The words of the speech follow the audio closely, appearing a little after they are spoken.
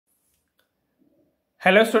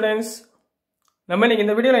Hello students, நம்ம இன்னைக்கு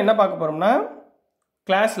இந்த வீடியோல என்ன பார்க்க போறோம்னா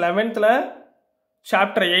class 11th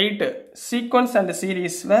chapter 8 sequence and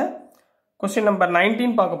seriesல question number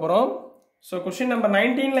 19 பார்க்க போறோம். So question number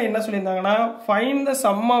 19ல என்ன சொல்லிருந்தாங்கன்னா find the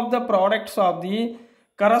sum of the products of the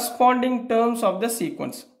corresponding terms of the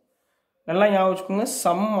sequence. நல்லா ஞாபகம் வச்சுக்கோங்க,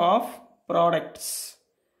 sum of products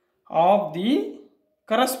of the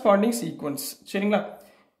corresponding sequence. சரிங்களா?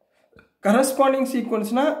 corresponding sequence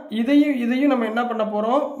na இதையும் நம்ம என்ன பண்ண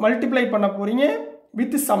போறோம், மல்டிப்ளை பண்ண போறீங்க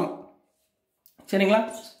with sum. சரிங்களா?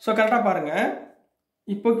 சோ கரெக்ட்டா பாருங்க.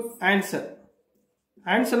 இப்போ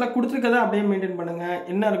ஆன்சர்ல கொடுத்திருக்கத அப்படியே மெயின்टेन பண்ணுங்க.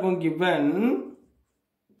 என்ன இருக்கும், given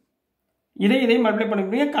இதை மல்டிப்ளை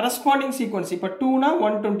பண்ணுவீங்க corresponding sequence. இப்போ 2 னா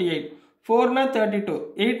 128, 4 னா 32,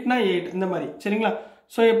 8 னா 8 இந்த மாதிரி. சரிங்களா?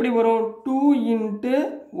 சோ எப்படி வரும், 2 into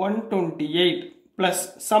 128 plus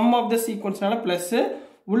sum of the sequence நால plus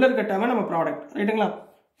உள்ள இருக்க டேர்ம் நம்ம ப்ராடக்ட், ரைட்டுங்களா?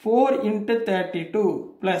 4 into 32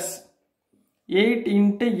 plus 8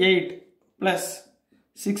 into 8 plus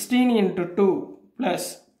 16 into 2 plus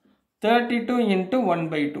 32 into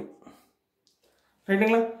 1/2,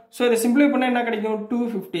 ரைட்டுங்களா? ஸோ இதை சிம்பிளை பண்ணால் என்ன கிடைக்கும்,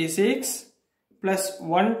 256 plus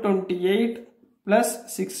 128 plus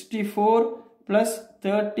 64 plus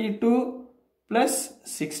 32 plus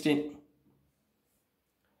 16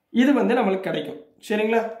 இது வந்து நம்மளுக்கு கிடைக்கும்.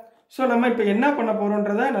 சரிங்களா? ஸோ நம்ம இப்போ என்ன பண்ண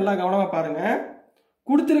போறோம்ன்றத நல்லா கவனமா பாருங்க.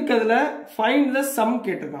 கொடுத்திருக்கிறதுல ஃபைண்ட் த சம்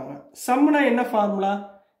கேட்டிருக்காங்க. சம்னா என்ன ஃபார்முலா,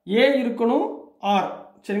 ஏ இருக்கணும் ஆர்.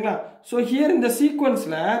 சரிங்களா? ஸோ ஹியர் இந்த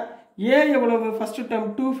சீக்வன்ஸ்ல ஏ எவ்வளவு, ஃபர்ஸ்ட் டேர்ம்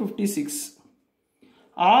 256,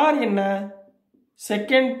 ஆர் என்ன,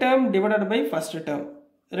 second term divided by first term,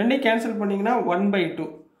 ரெண்டையும் கேன்சல் பண்ணீங்கன்னா 1/2.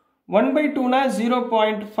 1/2னா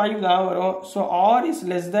 0.5 தான் வரும். So R is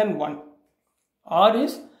less than 1. R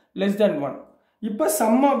is less than 1. இப்போ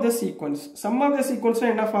sum of the sequence, sum of the sequence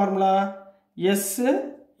என்ன formula,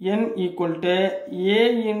 Sn equal to a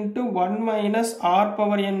into 1 minus r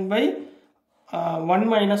power n by 1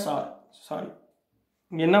 minus r. Sorry,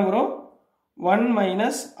 இங்க என்ன வரும், 1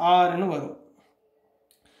 minus r ன்னு வரும்.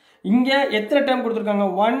 இங்க எத்தனை term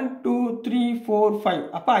கொடுத்திருக்காங்க, 1 2 3 4 5,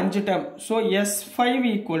 அப்ப 5 term. So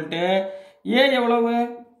S5 equal to a எவ்வளவு,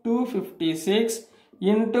 256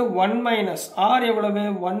 into 1 minus r எவ்வளவு,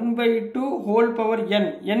 1/2 whole power n,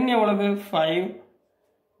 n எவ்வளவு 5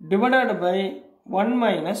 divided by 1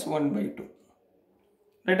 minus 1/2,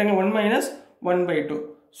 ரைட்டுங்க, 1 minus 1/2.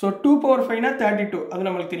 so 2 power 5 னா 32, அது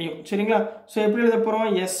நமக்கு தெரியும். சரிங்களா? so எப்படி எழுத போறோம்,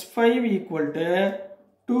 S5 equal to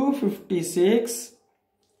 256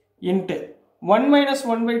 into 1 minus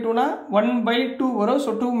 1/2 னா 1/2 வரும்.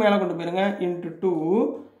 so 2 மேல கொண்டு போயிருங்க, into 2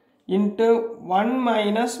 into 1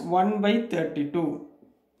 minus 1/32,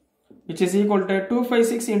 which is equal to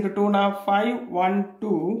 256 into 2 na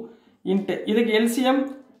 512 into இதுக்கு LCM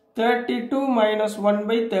 32 minus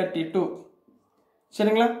 1/32.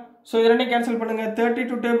 சரிங்களா? சோ இது ரெண்டையும் கேன்சல் பண்ணுங்க.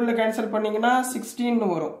 32 டேபிள்ல கேன்சல் பண்ணீங்கன்னா 16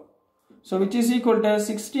 வரும். so which is equal to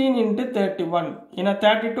 16 into 31. ஏனா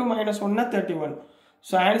 32 minus 1 னா 31.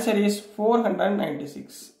 so answer is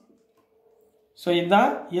 496. so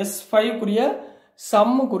இதுதான் S5 குரிய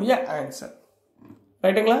சம் குரிய ஆன்சர்,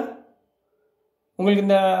 ரைட்டுங்களா? உங்களுக்கு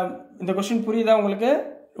இந்த क्वेश्चन புரியுதா? உங்களுக்கு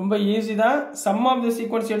ரொம்ப ஈஸி தான். சம் ஆஃப் தி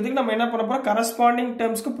சீக்வென்ஸ் எடுத்துட்டு நம்ம என்ன பண்ண போறோம், கரஸ்பாண்டிங்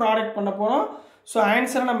டேர்ம்ஸ்க்கு ப்ராடக்ட் பண்ண போறோம். சோ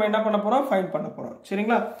ஆன்சரை நம்ம என்ன பண்ண போறோம், ஃபைண்ட் பண்ண போறோம்.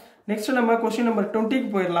 சரிங்களா? நெக்ஸ்ட் நம்ம क्वेश्चन நம்பர் 20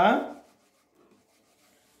 க்கு போயிரலாம்.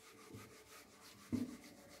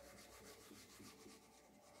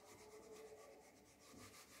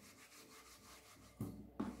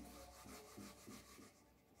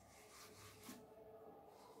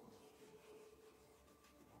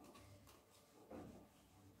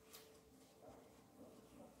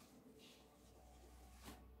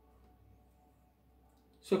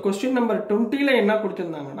 So question number 20 ல என்ன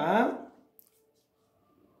கொடுத்திருந்தாங்கன்னா,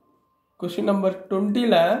 question number 20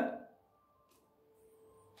 ல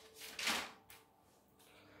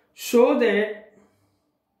show that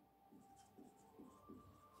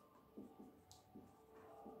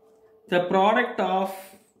the product of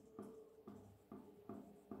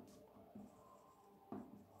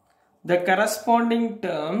the corresponding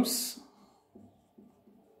terms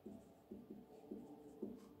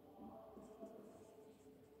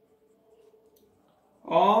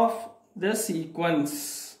of the sequence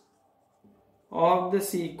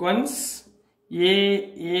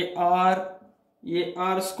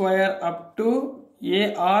ar square up to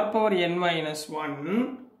ar power n minus 1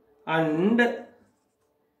 and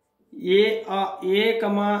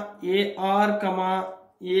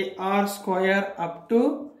ar square up to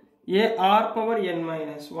ar power n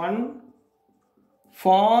minus 1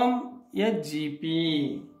 form a GP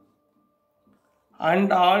and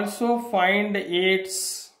also find its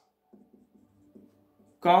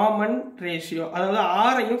common ratio, அதாவது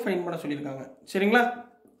ஆரையும் find பண்ண சொல்லியிருக்காங்க. சரிங்களா?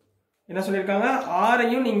 என்ன சொல்லியிருக்காங்க?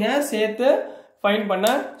 ஆரையும் நீங்க சேர்த்து find பண்ண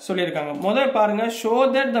சொல்லியிருக்காங்க. முதல்ல பாருங்க, show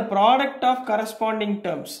that the product of corresponding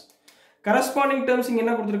terms. Corresponding terms இங்க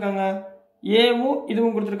என்ன கொடுத்துருக்காங்க? ஏவும்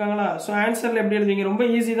இதுவும் கொடுத்துருக்காங்களா? ஸோ ஆன்சர்ல எப்படி எழுதுவீங்க? ரொம்ப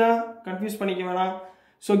ஈஸி தான், கன்ஃபியூஸ் பண்ணிக்க வேணாம்.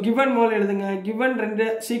 ஸோ கிவன் மோல் எழுதுங்க. கிவன் ரெண்டு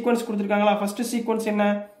சீக்வன்ஸ் கொடுத்துருக்காங்களா? ஃபர்ஸ்ட் சீக்வன்ஸ் என்ன?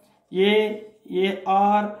 ஏ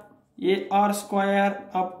AR AR square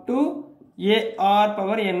up to AR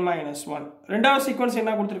power n minus 1. ரெண்டாவது சீக்வன்ஸ்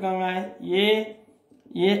என்ன கொடுத்துருக்காங்க? ஏ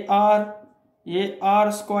AR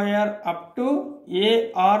AR square up to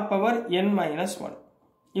AR power n minus 1.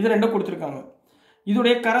 இது ரெண்டும் கொடுத்துருக்காங்க.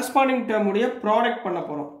 இதோடைய கரஸ்பாண்டிங் டேர்ம் உடைய ப்ராடக்ட் பண்ண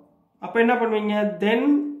போறோம். அப்ப என்ன பண்ணுவீங்க? Then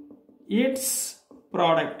it's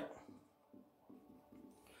product.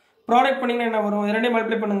 ப்ராடக்ட் பண்ணீங்கன்னா என்ன வரும்? இது ரெண்டையும்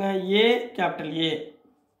மல்டிப்ளை பண்ணுங்க. ஏ capital A,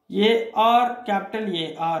 AR capital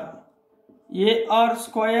AR, AR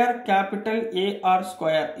square capital AR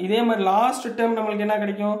square. இதே மாதிரி லாஸ்ட் டேர்ம் நம்மளுக்கு என்ன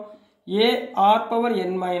கிடைக்கும்? AR power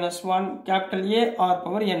n minus 1 capital AR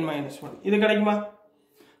power n minus 1. இது கிடைக்குமா?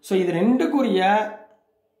 ஸோ இது ரெண்டுக்குரிய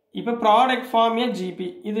இப்போ ப்ராடக்ட் ஃபார்ம் ஏ ஜிபி.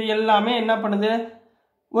 இது எல்லாமே என்ன பண்ணுது?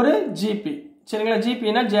 ஒரு ஜிபி. சரிங்களா?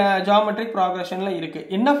 ஜிபின்னா ஜியோமெட்ரிக் ப்ராக்ரஷன்ல இருக்கு.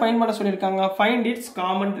 என்ன ஃபைண்ட் பண்ண சொல்லியிருக்காங்க? Find it's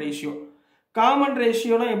common ratio. Common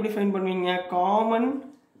ரேஷியோனா எப்படி ஃபைண்ட் பண்ணுவீங்க? காமன்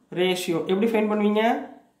ரேஷியோ எப்படி ஃபைண்ட் பண்ணுவீங்க?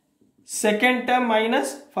 Second term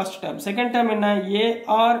minus first term. Second term என்ன?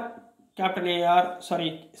 AR capital AR, sorry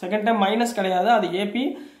second term minus கிடையாது, அது AB.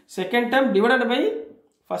 Second term divided by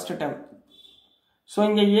first term. So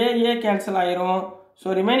இங்கே ஏ cancel ஆயிரும். So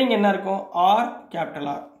remaining என்ன இருக்கும்? R capital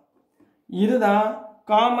R. இதுதான்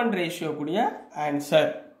காமன் ரேஷியோ கூடிய ஆன்சர்.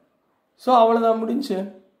 ஸோ அவ்வளோதான், முடிஞ்சு.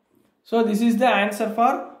 So this is the answer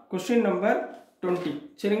for question number 20.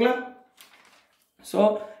 சரிங்களா? ஸோ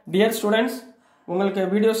டியர் ஸ்டூடெண்ட்ஸ், உங்களுக்கு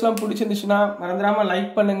வீடியோஸ்லாம் பிடிச்சிருந்துச்சுன்னா மறந்துடாமல் லைக்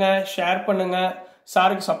பண்ணுங்கள், ஷேர் பண்ணுங்கள்,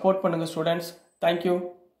 சாருக்கு சப்போர்ட் பண்ணுங்கள் ஸ்டூடெண்ட்ஸ். தேங்க்யூ.